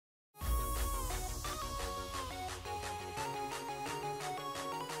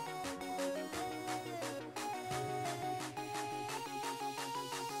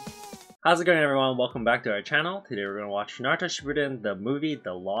How's it going, everyone? Welcome back to our channel. Today we're going to watch Naruto Shippuden, the movie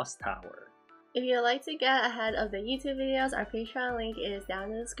The Lost Tower. If you'd like to get ahead of the YouTube videos, our Patreon link is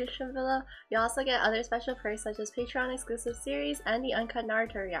down in the description below. You also get other special perks such as Patreon exclusive series and the uncut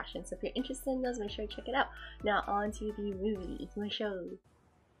Naruto reaction. So if you're interested in those, make sure to check it out. Now on to the movie, my show.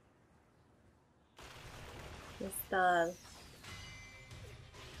 It's the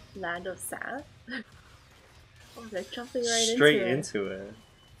land of sand. Oh, they're jumping right Straight into into it.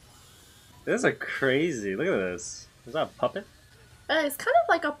 This is crazy. Look at this. Is that a puppet? It's kind of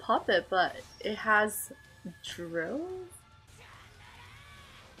like a puppet, but it has drills.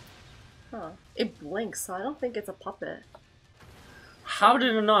 Huh. It blinks, so I don't think it's a puppet. How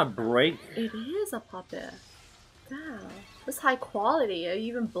did it not break? It is a puppet. Damn. It's high quality. It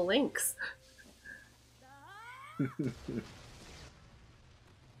even blinks.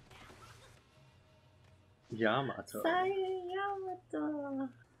 Yamato. Yamato.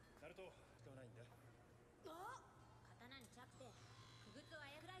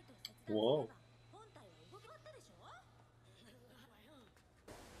 Whoa.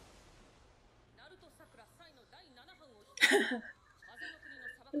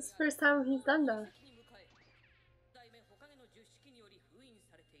 This is the first time he's done that.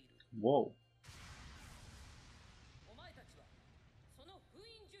 Whoa.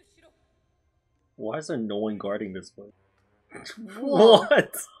 Why is there no one guarding this place?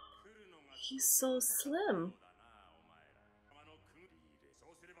 What? He's so slim.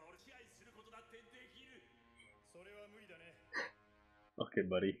 Okay,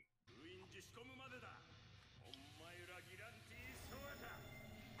 buddy.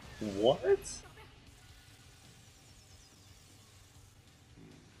 What?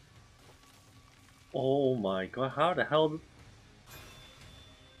 Oh my god, how the hell?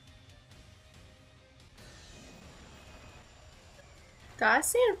 That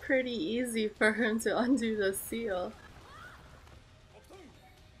seemed pretty easy for him to undo the seal.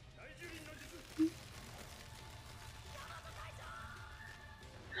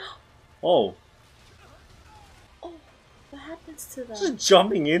 Oh. Oh, what happens to that? She's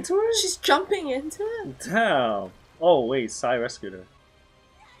jumping into it? She's jumping into it? Damn. Oh wait, Sai rescued her.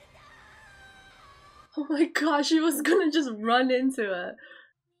 Oh my gosh, she was gonna just run into it.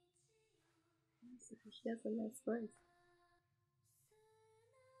 She has a nice voice.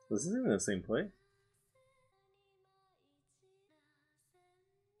 This isn't the same play.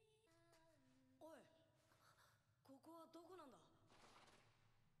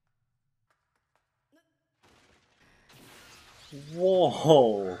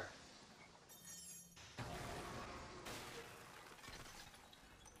 Whoa.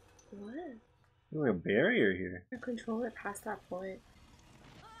 What? There's like a barrier here. I control it past that point.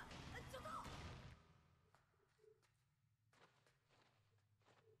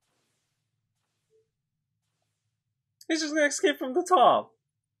 He's just gonna escape from the top.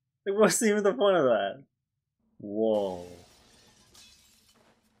 Like, what's even the point of that? Whoa.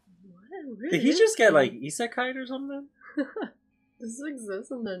 What? Did he just get like isekai'd or something? Does this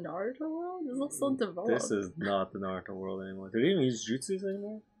exist in the Naruto world? This looks so developed. This is not the Naruto world anymore. Do they even use jutsus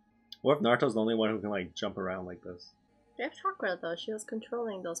anymore? What if Naruto's the only one who can like jump around like this? They have chakra though, she was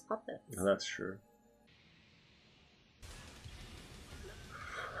controlling those puppets. Oh, that's true.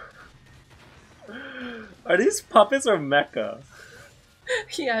 Are these puppets or mecha?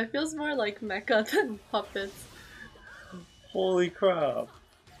 Yeah, it feels more like mecha than puppets. Holy crap.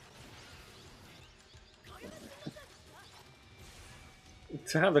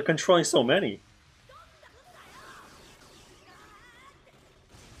 Damn, they're controlling so many.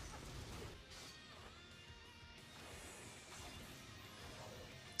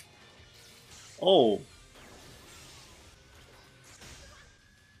 Oh.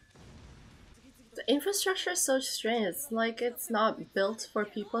 The infrastructure is so strange. It's like it's not built for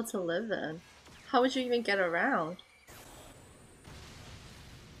people to live in. How would you even get around?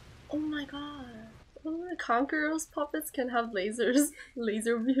 Oh my god. Oh, the Conqueror's puppets can have lasers.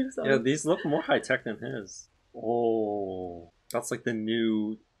 Laser views on. Yeah, these look more high tech than his. Oh. That's like the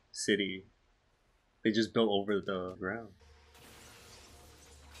new city. They just built over the ground.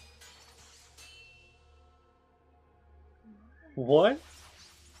 What?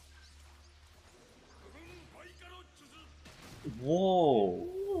 Whoa.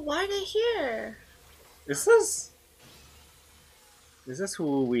 Ooh, why are they here? Is this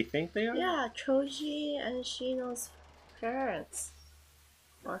who we think they are? Yeah, Choji and Shino's parents.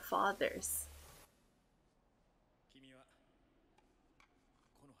 Or fathers.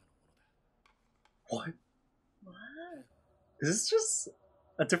 What? What? Is this just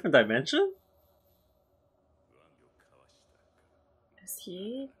a different dimension? Is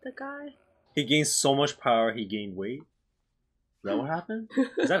he the guy? He gained so much power, he gained weight. Is that what happened?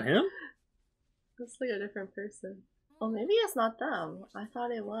 Is that him? Looks like a different person. Oh, maybe it's not them. I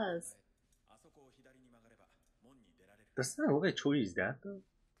thought it was. Doesn't that look like Choji's dad though?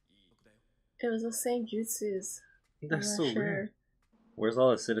 It was the same jutsus. That's so weird. Where's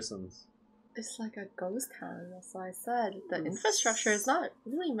all the citizens? It's like a ghost town, that's why I said. The infrastructure is not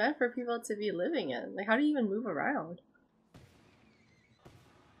really meant for people to be living in. Like, how do you even move around?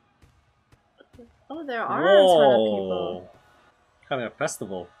 Oh, there are a ton of people. Having a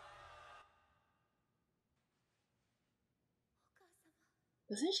festival.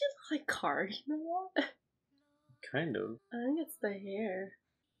 Doesn't she look like Card a lot? Kind of. I think it's the hair.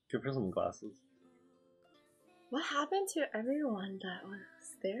 Give her some glasses. What happened to everyone that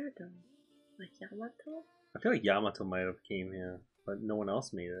was there though? Like Yamato? I feel like Yamato might have came here, but no one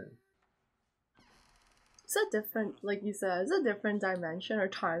else made it. It's a different, like you said, it's a different dimension or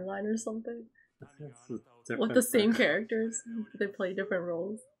timeline or something. With the same characters, they play different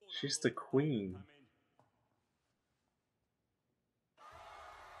roles. She's the queen.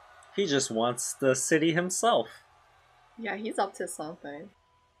 He just wants the city himself. Yeah, he's up to something.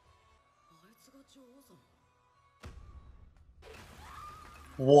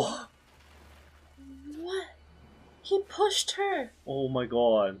 What? What? He pushed her! Oh my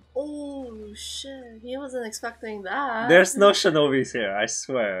god. Oh shit, he wasn't expecting that. There's no shinobis here, I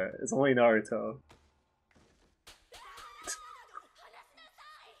swear. It's only Naruto.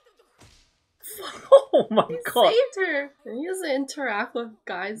 Oh my god. He saved her! And he doesn't interact with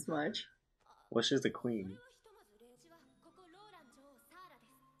guys much. Well, she's the queen.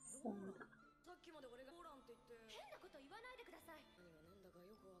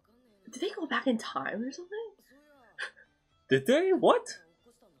 Did they go back in time or something? Did they? What?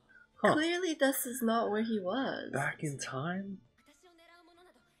 Huh. Clearly this is not where he was. Back in time?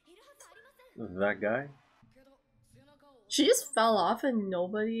 That guy? She just fell off and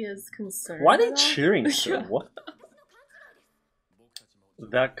nobody is concerned. Why are they cheering so? Yeah. What?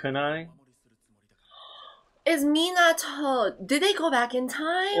 That kunai? Is Minato. Did they go back in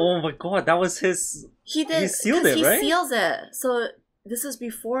time? Oh my god, that was his... He did. He sealed it, right? He seals it. So this is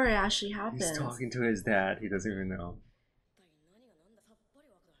before it actually happens. He's talking to his dad. He doesn't even know.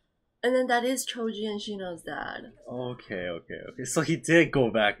 And then that is Choji and Shino's dad. Okay. So he did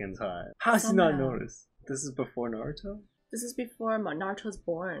go back in time. How has he not Somehow. noticed? This is before Naruto? This is before Naruto's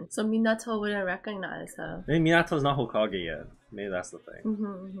born. So Minato wouldn't recognize her. Maybe Minato's not Hokage yet. Maybe that's the thing.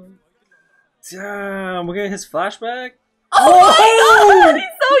 Mm-hmm. Damn, we're getting his flashback? Oh my god!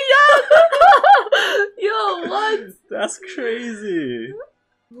 He's so young! Yo, what? That's crazy.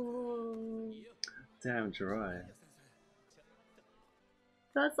 Damn, Jiraiya.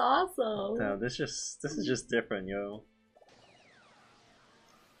 That's awesome. Damn, this is just different, yo.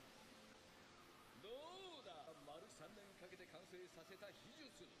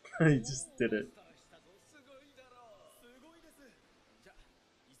 He just did it.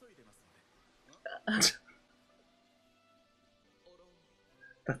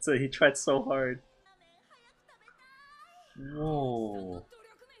 That's it, he tried so hard. Whoa.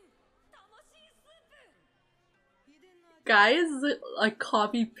 Guys, like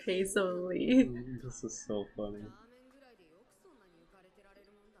copy paste of Lee. This is so funny.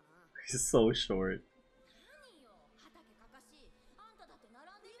 He's so short.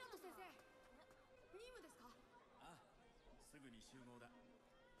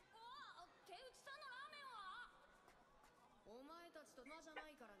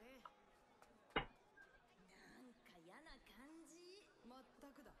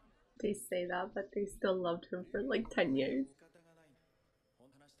 They say that, but they still loved him for like 10 years.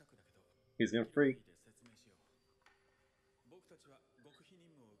 He's gonna freak.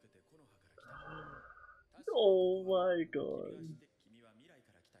 Oh my god.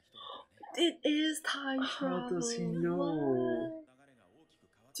 It is time travel. How does he know? What?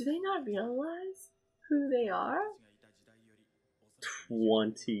 Do they not realize who they are?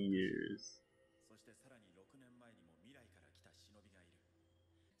 20 years.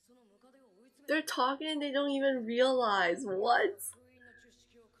 They're talking and they don't even realize. What?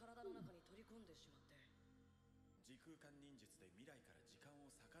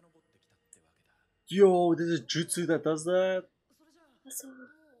 Yo, this is jutsu that does that? That's so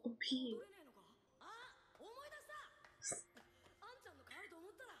OP.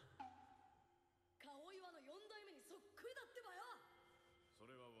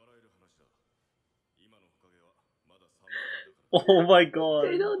 Oh my god.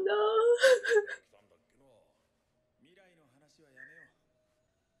 They don't know.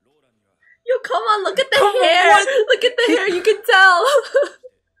 Yo, come on, look at the hair! What? Look at the hair, you can tell!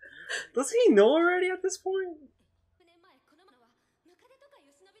 Does he know already at this point?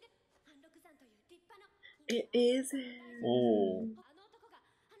 It is. Oh.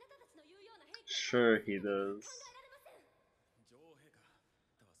 Sure he does.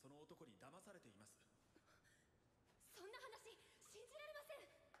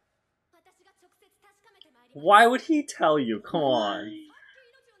 Why would he tell you? Come on.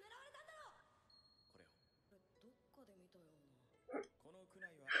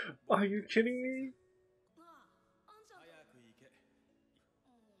 Are you kidding me?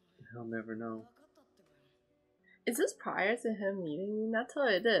 He'll never know. Is this prior to him meeting Nato?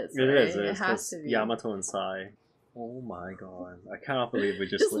 It is. It right? is. It has to be. Yamato and Sai. Oh my god. I cannot believe we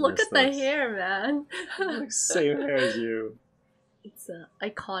just look at this. The hair, man. Like, same hair as you. It's an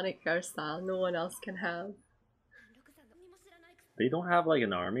iconic hairstyle no one else can have. They don't have like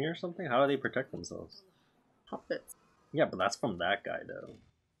an army or something? How do they protect themselves? Puppets. Yeah, but that's from that guy though.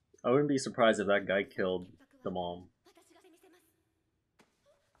 I wouldn't be surprised if that guy killed the mom.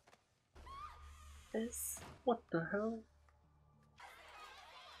 This. What the hell?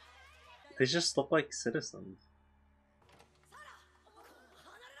 They just look like citizens.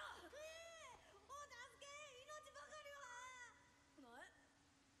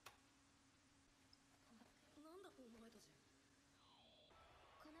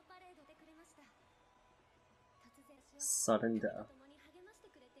 Sudden death.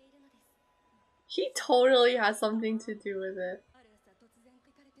 He totally has something to do with it.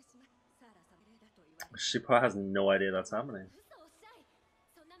 She probably has no idea that's happening.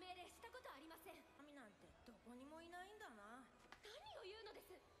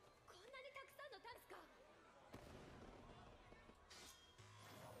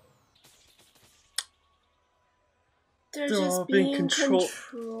 They're just being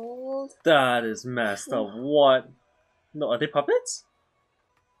controlled. That is messed up. What? No, are they puppets?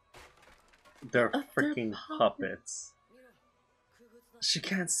 They're freaking puppets. She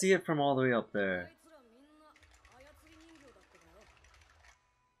can't see it from all the way up there.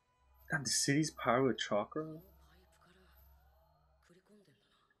 And the city's powered with chakra?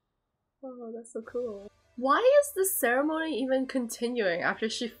 Oh, that's so cool. Why is this ceremony even continuing after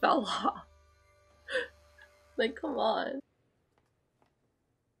she fell off? Like, come on.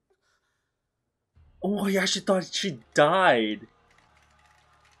 Oh, I actually thought she died.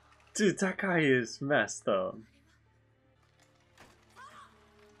 Dude, that guy is messed up.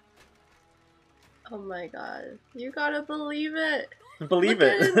 Oh my god. You gotta believe it. Believe Look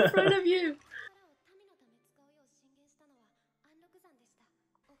it. At it in front of you.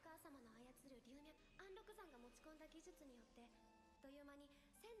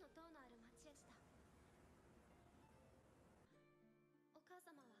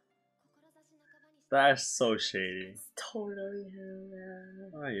 That's so shady. It's totally him,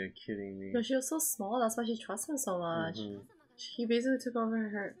 man. Are you kidding me? No, she was so small, that's why she trusts him so much. He basically took over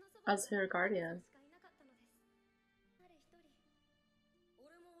her as her guardian.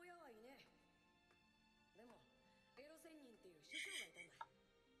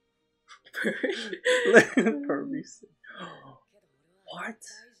 What?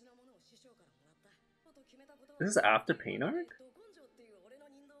 This is after Pain Arc?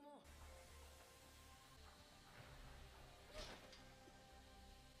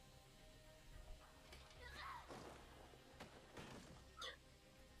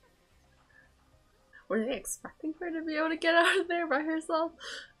 Were they expecting her to be able to get out of there by herself?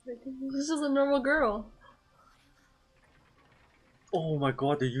 She's just a normal girl. Oh my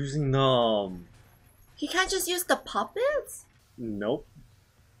god, they're using them. He can't just use the puppets? Nope.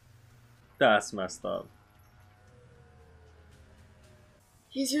 That's messed up.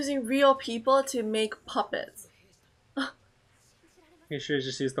 He's using real people to make puppets. He should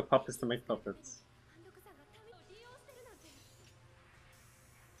just use the puppets to make puppets.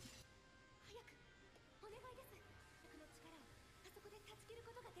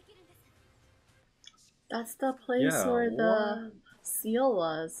 That's the place where the seal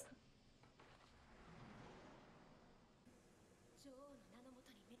was.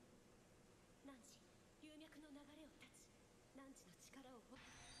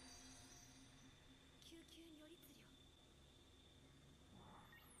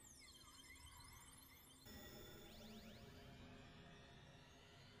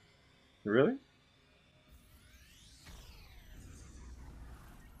 Really?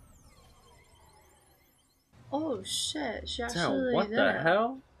 Oh shit, she actually Damn, what did the it.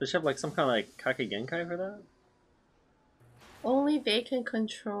 hell? Does she have like some kind of like Kake Genkai for that? Only they can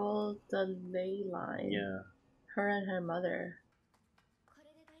control the ley line. Yeah. Her and her mother.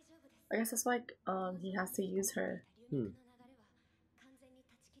 I guess that's why he has to use her.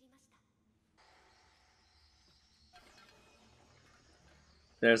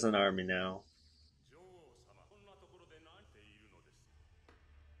 There's an army now.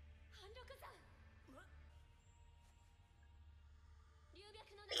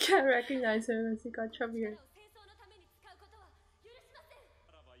 I can't recognize him as he got chubbier.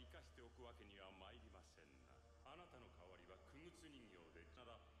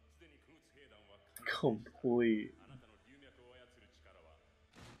 Complete.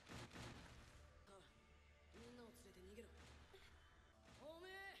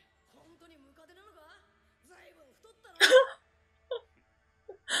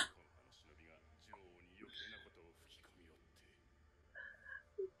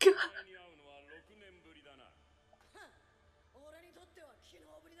 God.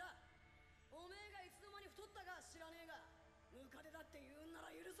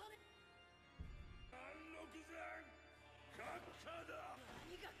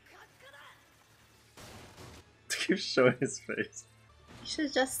 Keep showing his face. You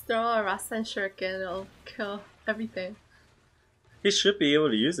should just throw a Rasen shuriken, it'll kill everything. He should be able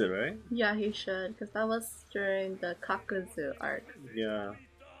to use it, right? Yeah, he should, because that was during the Kakuzu arc. Yeah.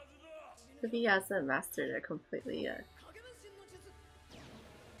 If he hasn't mastered it completely yet.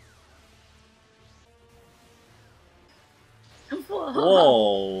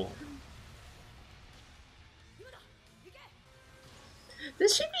 Whoa!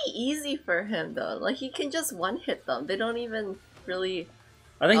 This should be easy for him though. Like he can just one hit them. They don't even really.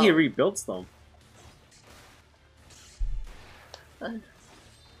 I think he rebuilds them. Why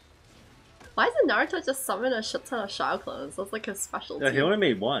doesn't Naruto just summon a shit ton of Shao clones? That's like his specialty. Yeah, he only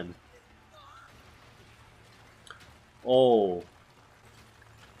made one. Oh.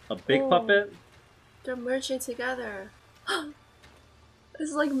 A big puppet? They're merging together.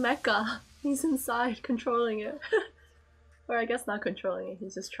 It's like Mecha. He's inside controlling it. Or I guess not controlling it,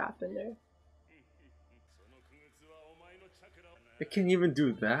 he's just trapped in there. It can even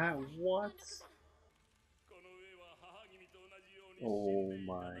do that? What? Oh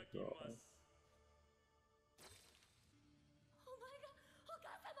my god.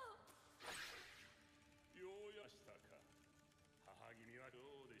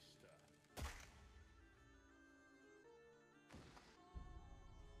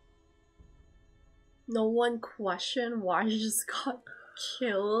 No one questioned why he just got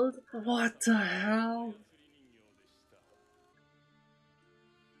killed. What the hell?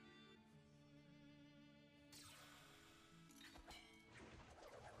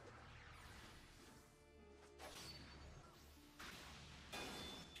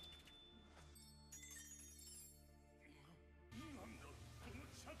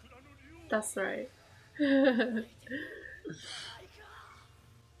 That's right.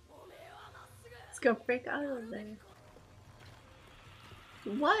 Let's go break out of there.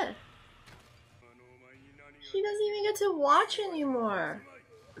 What? He doesn't even get to watch anymore.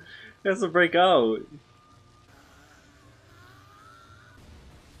 He has to break out.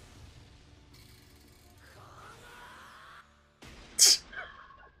 Yes!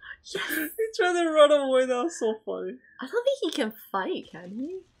 He tried to run away, that was so funny. I don't think he can fight, can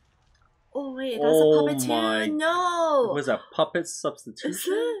he? Oh wait, that's a puppet too? No! Was that puppet substitution? Is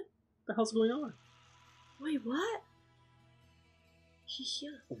it? What the hell's going on? Wait, what? He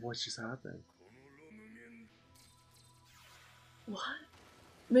healed. What just happened? What?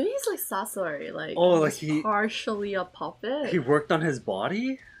 Maybe he's like Sasori, like, like he's partially a puppet. He worked on his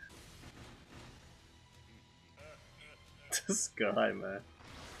body? This guy, man.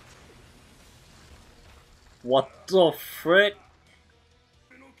 What the frick?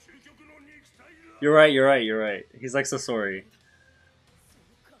 You're right. He's like Sasori.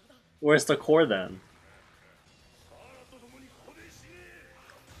 Where's the core then?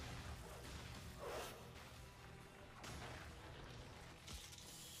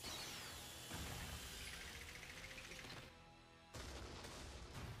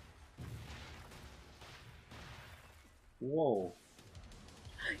 Whoa.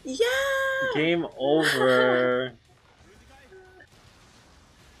 Yeah! Game over.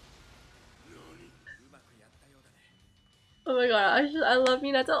 Oh my god, I love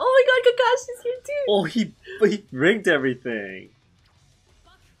Minato. Oh my god, Kakashi's here too! Oh, he rigged everything.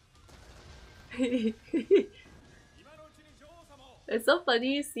 It's so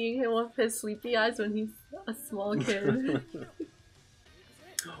funny seeing him with his sleepy eyes when he's a small kid.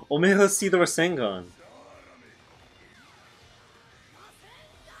 Omega see the Rasengan.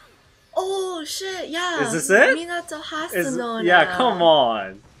 Oh shit, yeah. Is this it? Minato has to know now. Yeah, come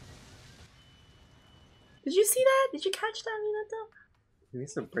on. Did you see that? Did you catch that, Minato? He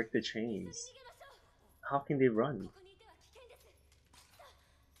needs to break the chains. How can they run?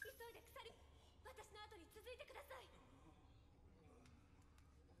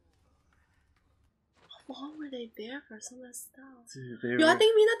 How long were they there for? So messed up. Dude, Yo, I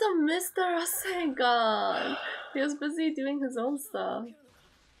think Minato missed the Rasengan. He was busy doing his own stuff.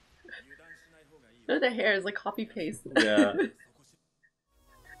 Look at the hair, it's like copy paste. Yeah.